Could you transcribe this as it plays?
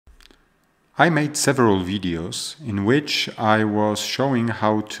I made several videos in which I was showing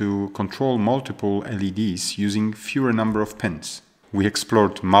how to control multiple LEDs using fewer number of pins. We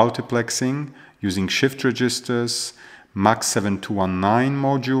explored multiplexing using shift registers, MAX 7219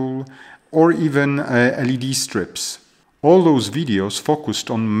 module, or even LED strips. All those videos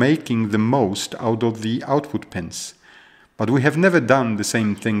focused on making the most out of the output pins. But we have never done the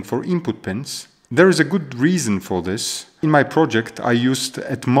same thing for input pins. There is a good reason for this. In my project I used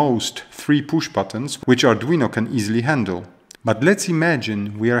at most 3 push buttons, which Arduino can easily handle. But let's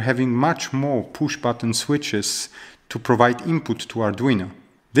imagine we are having much more push button switches to provide input to Arduino.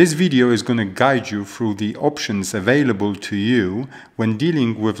 This video is going to guide you through the options available to you when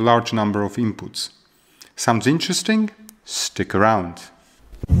dealing with large number of inputs. Sounds interesting? Stick around.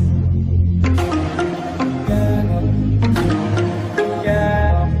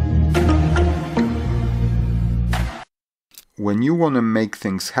 When you want to make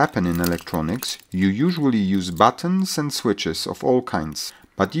things happen in electronics, you usually use buttons and switches of all kinds.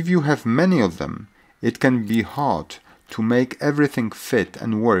 But if you have many of them, it can be hard to make everything fit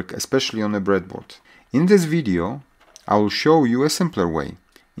and work, especially on a breadboard. In this video, I will show you a simpler way.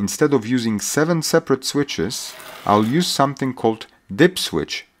 Instead of using 7 separate switches, I'll use something called dip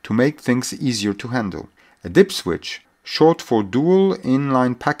switch to make things easier to handle. A dip switch, short for dual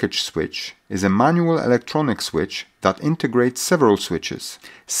inline package switch, is a manual electronic switch that integrates several switches,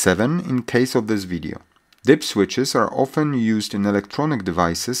 7 in case of this video. Dip switches are often used in electronic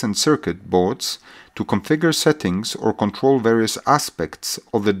devices and circuit boards to configure settings or control various aspects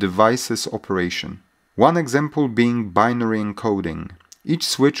of the device's operation. One example being binary encoding. Each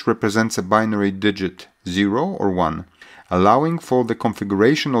switch represents a binary digit 0 or 1, allowing for the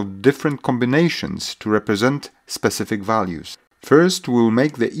configuration of different combinations to represent specific values. First, we'll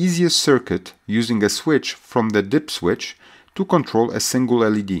make the easiest circuit using a switch from the dip switch to control a single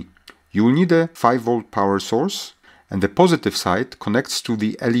LED. You will need a 5-volt power source, and the positive side connects to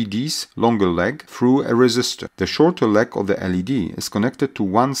the LED's longer leg through a resistor. The shorter leg of the LED is connected to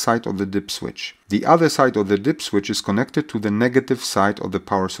one side of the dip switch. The other side of the dip switch is connected to the negative side of the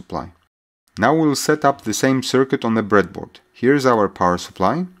power supply. Now we'll set up the same circuit on the breadboard. Here's our power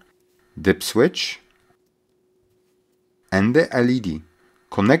supply, dip switch, and the LED.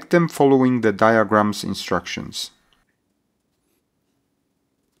 Connect them following the diagram's instructions.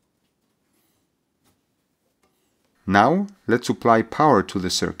 Now let's apply power to the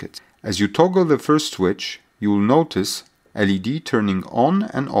circuit. As you toggle the first switch, you will notice LED turning on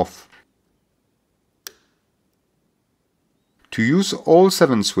and off. To use all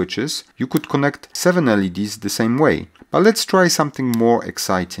 7 switches, you could connect 7 LEDs the same way. But let's try something more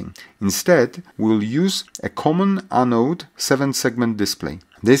exciting. Instead, we'll use a common anode 7-segment display.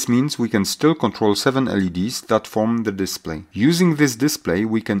 This means we can still control 7 LEDs that form the display. Using this display,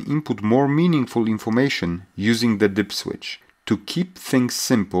 we can input more meaningful information using the dip switch. To keep things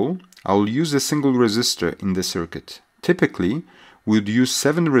simple, I'll use a single resistor in the circuit. Typically, we'd use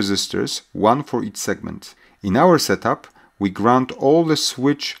 7 resistors, 1 for each segment. In our setup, we ground all the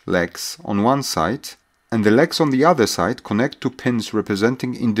switch legs on one side, and the legs on the other side connect to pins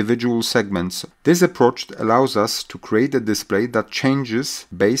representing individual segments. This approach allows us to create a display that changes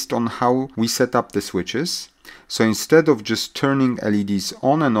based on how we set up the switches. So instead of just turning LEDs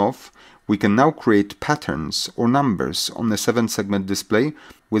on and off, we can now create patterns or numbers on the 7-segment display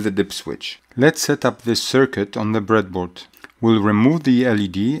with a dip switch. Let's set up this circuit on the breadboard. We'll remove the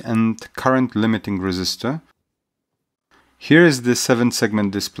LED and current limiting resistor. Here is the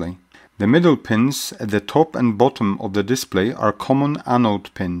 7-segment display. The middle pins at the top and bottom of the display are common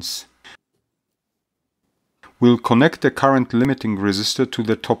anode pins. We'll connect the current limiting resistor to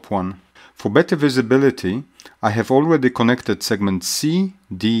the top one. For better visibility, I have already connected segments C,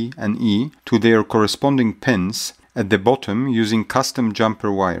 D and E to their corresponding pins at the bottom using custom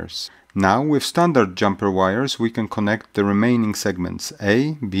jumper wires. Now with standard jumper wires we can connect the remaining segments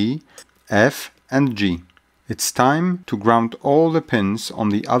A, B, F and G. It's time to ground all the pins on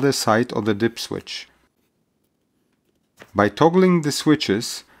the other side of the dip switch. By toggling the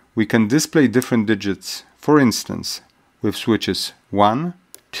switches, we can display different digits. For instance, with switches 1,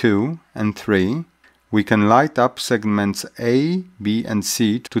 2 and 3, we can light up segments A, B and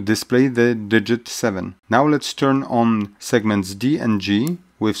C to display the digit 7. Now let's turn on segments D and G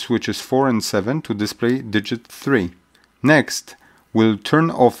with switches 4 and 7 to display digit 3. Next, we'll turn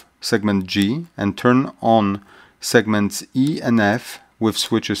off segment G and turn on segments E and F with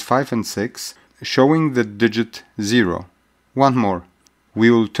switches 5 and 6, showing the digit 0. One more.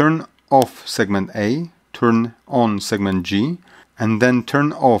 We will turn off segment A, turn on segment G, and then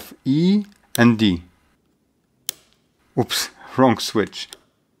turn off E and D. Oops, wrong switch.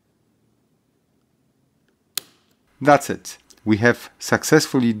 That's it. We have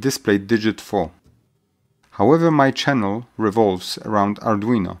successfully displayed digit 4. However, my channel revolves around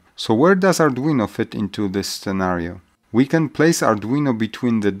Arduino. So where does Arduino fit into this scenario? We can place Arduino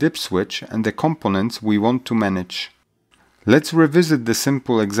between the dip switch and the components we want to manage. Let's revisit the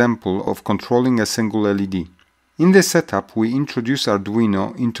simple example of controlling a single LED. In this setup, we introduce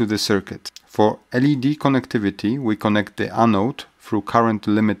Arduino into the circuit. For LED connectivity, we connect the anode through current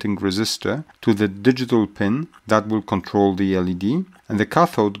limiting resistor to the digital pin that will control the LED, and the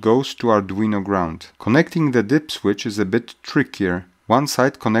cathode goes to Arduino ground. Connecting the dip switch is a bit trickier. One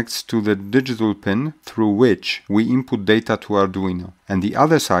side connects to the digital pin through which we input data to Arduino, and the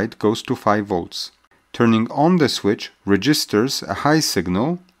other side goes to 5 volts. Turning on the switch registers a high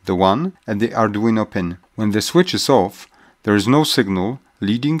signal, the 1, at the Arduino pin. When the switch is off, there is no signal,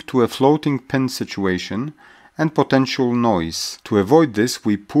 leading to a floating pin situation and potential noise. To avoid this,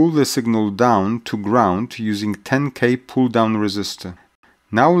 we pull the signal down to ground using 10K pull-down resistor.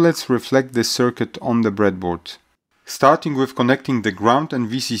 Now let's reflect this circuit on the breadboard. Starting with connecting the ground and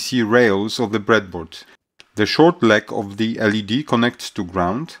VCC rails of the breadboard. The short leg of the LED connects to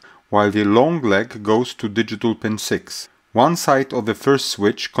ground, while the long leg goes to digital pin 6. One side of the first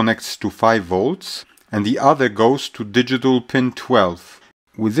switch connects to 5 volts, and the other goes to digital pin 12.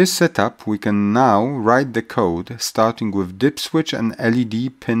 With this setup, we can now write the code starting with dip switch and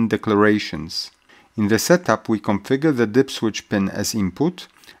LED pin declarations. In the setup, we configure the dip switch pin as input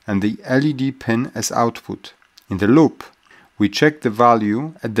and the LED pin as output. In the loop, we check the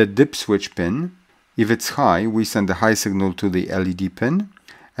value at the dip switch pin. If it's high, we send a high signal to the LED pin,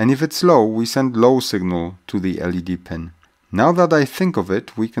 and if it's low, we send low signal to the LED pin. Now that I think of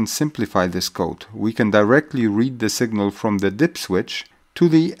it, we can simplify this code. We can directly read the signal from the dip switch to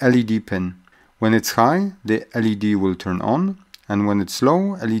the LED pin. When it's high, the LED will turn on, and when it's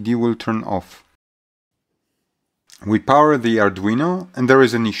low, LED will turn off. We power the Arduino, and there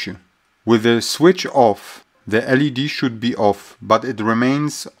is an issue. With the switch off, the LED should be off, but it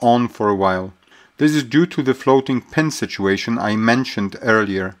remains on for a while. This is due to the floating pin situation I mentioned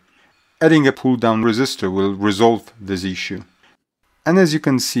earlier. Adding a pull-down resistor will resolve this issue. And as you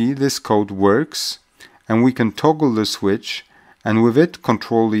can see, this code works, and we can toggle the switch and with it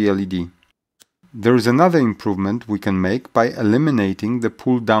control the LED. There is another improvement we can make by eliminating the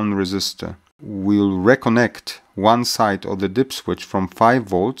pull-down resistor. We'll reconnect one side of the dip switch from 5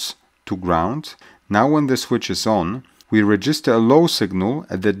 volts to ground. Now when the switch is on, we register a low signal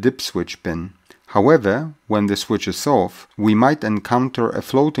at the dip switch pin. However, when the switch is off, we might encounter a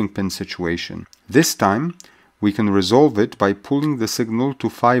floating pin situation. This time, we can resolve it by pulling the signal to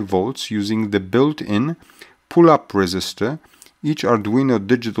 5 volts using the built-in pull-up resistor each Arduino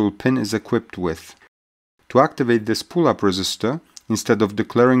digital pin is equipped with. To activate this pull-up resistor, instead of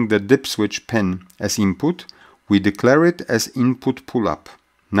declaring the dip switch pin as input, we declare it as input pull-up.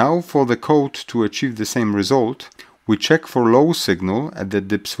 Now for the code to achieve the same result, we check for low signal at the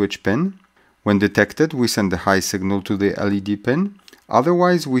dip switch pin. When detected, we send a high signal to the LED pin,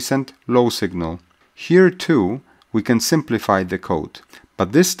 otherwise we send low signal. Here too, we can simplify the code,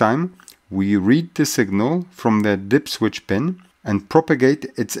 but this time we read the signal from the dip switch pin and propagate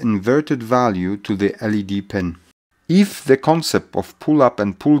its inverted value to the LED pin. If the concept of pull-up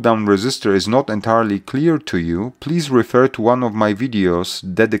and pull-down resistor is not entirely clear to you, please refer to one of my videos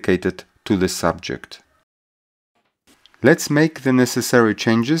dedicated to this subject. Let's make the necessary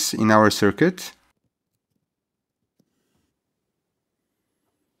changes in our circuit.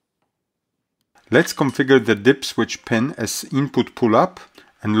 Let's configure the dip switch pin as input pull-up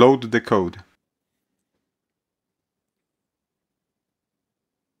and load the code.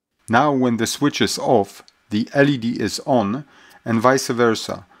 Now when the switch is off, the LED is on, and vice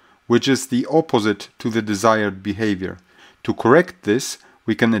versa, which is the opposite to the desired behavior. To correct this,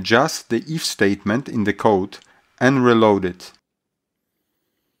 we can adjust the if statement in the code and reload it.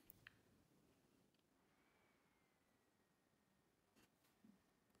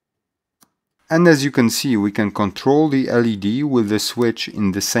 And as you can see, we can control the LED with the switch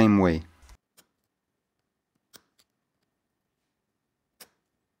in the same way.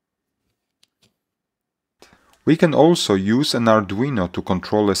 We can also use an Arduino to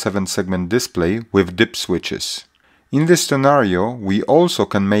control a 7-segment display with dip switches. In this scenario, we also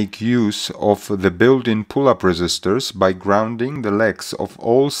can make use of the built-in pull-up resistors by grounding the legs of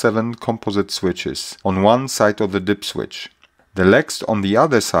all 7 composite switches on one side of the dip switch. The legs on the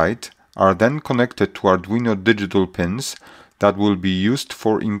other side are then connected to Arduino digital pins that will be used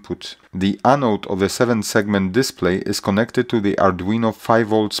for input. The anode of the 7-segment display is connected to the Arduino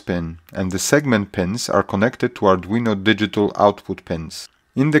 5V pin, and the segment pins are connected to Arduino digital output pins.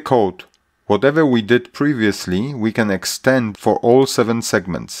 In the code, Whatever we did previously, we can extend for all 7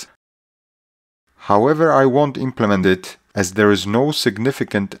 segments. However, I won't implement it as there is no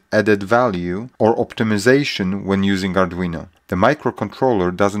significant added value or optimization when using Arduino. The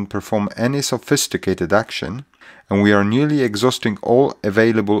microcontroller doesn't perform any sophisticated action, and we are nearly exhausting all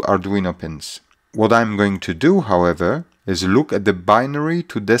available Arduino pins. What I'm going to do, however, is look at the binary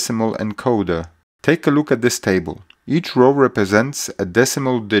to decimal encoder. Take a look at this table. Each row represents a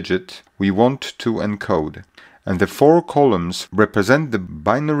decimal digit we want to encode, and the 4 columns represent the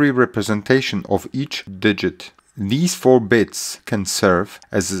binary representation of each digit. These 4 bits can serve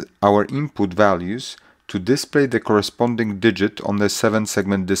as our input values to display the corresponding digit on the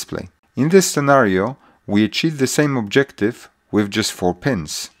 7-segment display. In this scenario, we achieve the same objective with just 4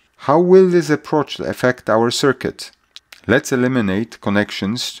 pins. How will this approach affect our circuit? Let's eliminate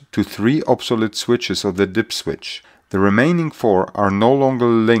connections to 3 obsolete switches of the dip switch. The remaining 4 are no longer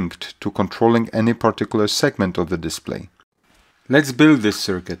linked to controlling any particular segment of the display. Let's build this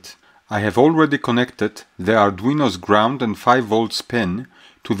circuit. I have already connected the Arduino's ground and 5 volts pin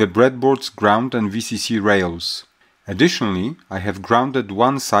to the breadboard's ground and VCC rails. Additionally, I have grounded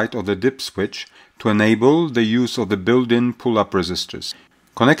one side of the dip switch to enable the use of the built-in pull-up resistors.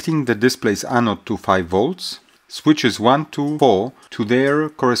 Connecting the display's anode to 5 volts, switches 1 to 4 to their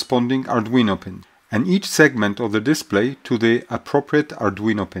corresponding Arduino pins, and each segment of the display to the appropriate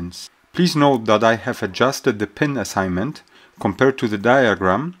Arduino pins. Please note that I have adjusted the pin assignment compared to the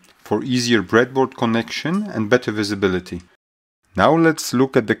diagram for easier breadboard connection and better visibility. Now let's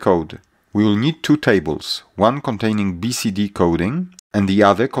look at the code. We will need 2 tables, one containing BCD coding and the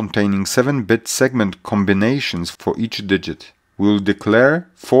other containing 7-bit segment combinations for each digit. We will declare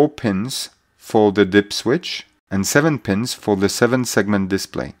 4 pins for the dip switch and 7 pins for the 7-segment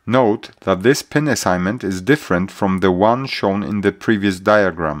display. Note that this pin assignment is different from the one shown in the previous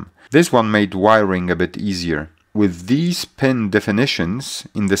diagram. This one made wiring a bit easier. With these pin definitions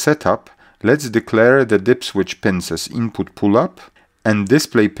in the setup, let's declare the dip switch pins as input pull-up and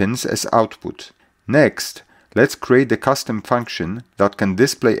display pins as output. Next, let's create a custom function that can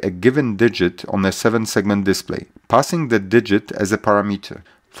display a given digit on a 7-segment display, passing the digit as a parameter.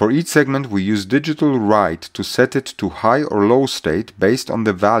 For each segment, we use digital write to set it to high or low state based on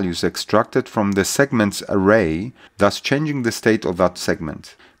the values extracted from the segments array, thus changing the state of that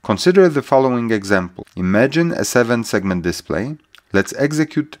segment. Consider the following example. Imagine a 7-segment display. Let's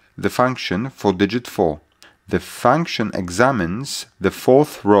execute the function for digit 4. The function examines the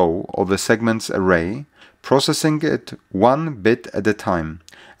 4th row of the segments array, processing it 1 bit at a time,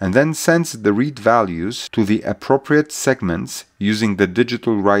 and then sends the read values to the appropriate segments using the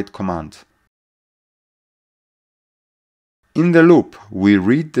digital write command. In the loop, we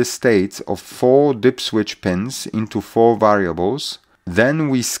read the states of 4 dip switch pins into 4 variables. Then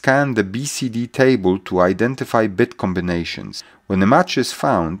we scan the BCD table to identify bit combinations. When a match is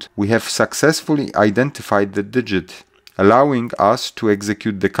found, we have successfully identified the digit, allowing us to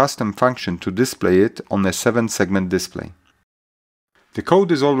execute the custom function to display it on a 7-segment display. The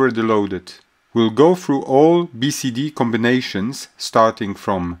code is already loaded. We'll go through all BCD combinations starting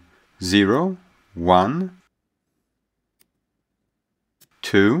from 0, 1,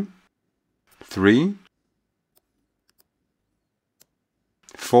 2, 3,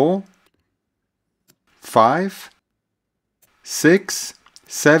 4, 5, 6,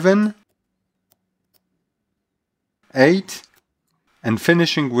 7, 8, and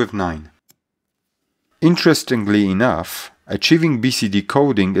finishing with 9. Interestingly enough, achieving BCD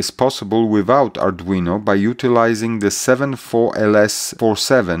coding is possible without Arduino by utilizing the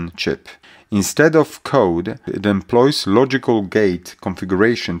 74LS47 chip. Instead of code, it employs logical gate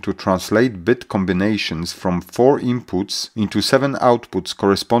configuration to translate bit combinations from 4 inputs into 7 outputs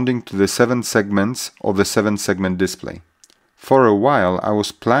corresponding to the 7 segments of the 7-segment display. For a while, I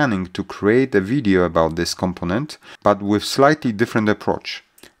was planning to create a video about this component, but with slightly different approach.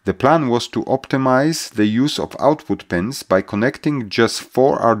 The plan was to optimize the use of output pins by connecting just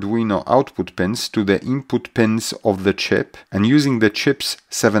 4 Arduino output pins to the input pins of the chip and using the chip's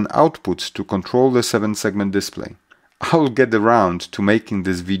 7 outputs to control the 7-segment display. I'll get around to making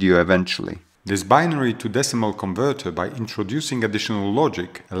this video eventually. This binary to decimal converter, by introducing additional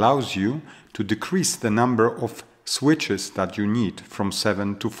logic, allows you to decrease the number of switches that you need from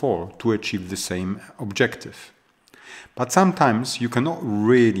 7 to 4 to achieve the same objective. But sometimes you cannot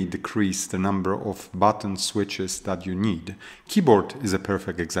really decrease the number of button switches that you need. Keyboard is a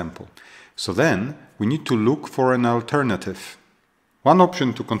perfect example. So then we need to look for an alternative. One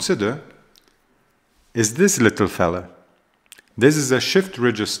option to consider is this little fella. This is a shift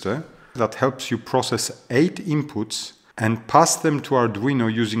register that helps you process 8 inputs and pass them to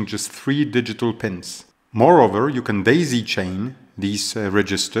Arduino using just 3 digital pins. Moreover, you can daisy chain these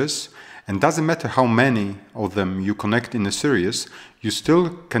registers, and doesn't matter how many of them you connect in a series, you still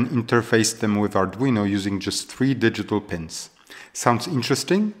can interface them with Arduino using just 3 digital pins. Sounds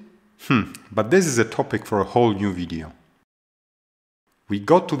interesting? But this is a topic for a whole new video. We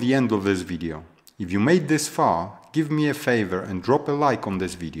got to the end of this video. If you made this far, give me a favor and drop a like on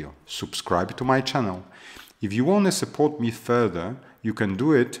this video. Subscribe to my channel. If you want to support me further, you can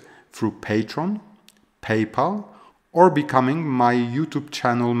do it through Patreon, PayPal, or becoming my YouTube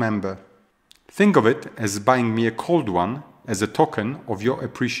channel member. Think of it as buying me a cold one as a token of your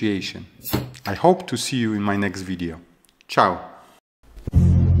appreciation. I hope to see you in my next video. Ciao!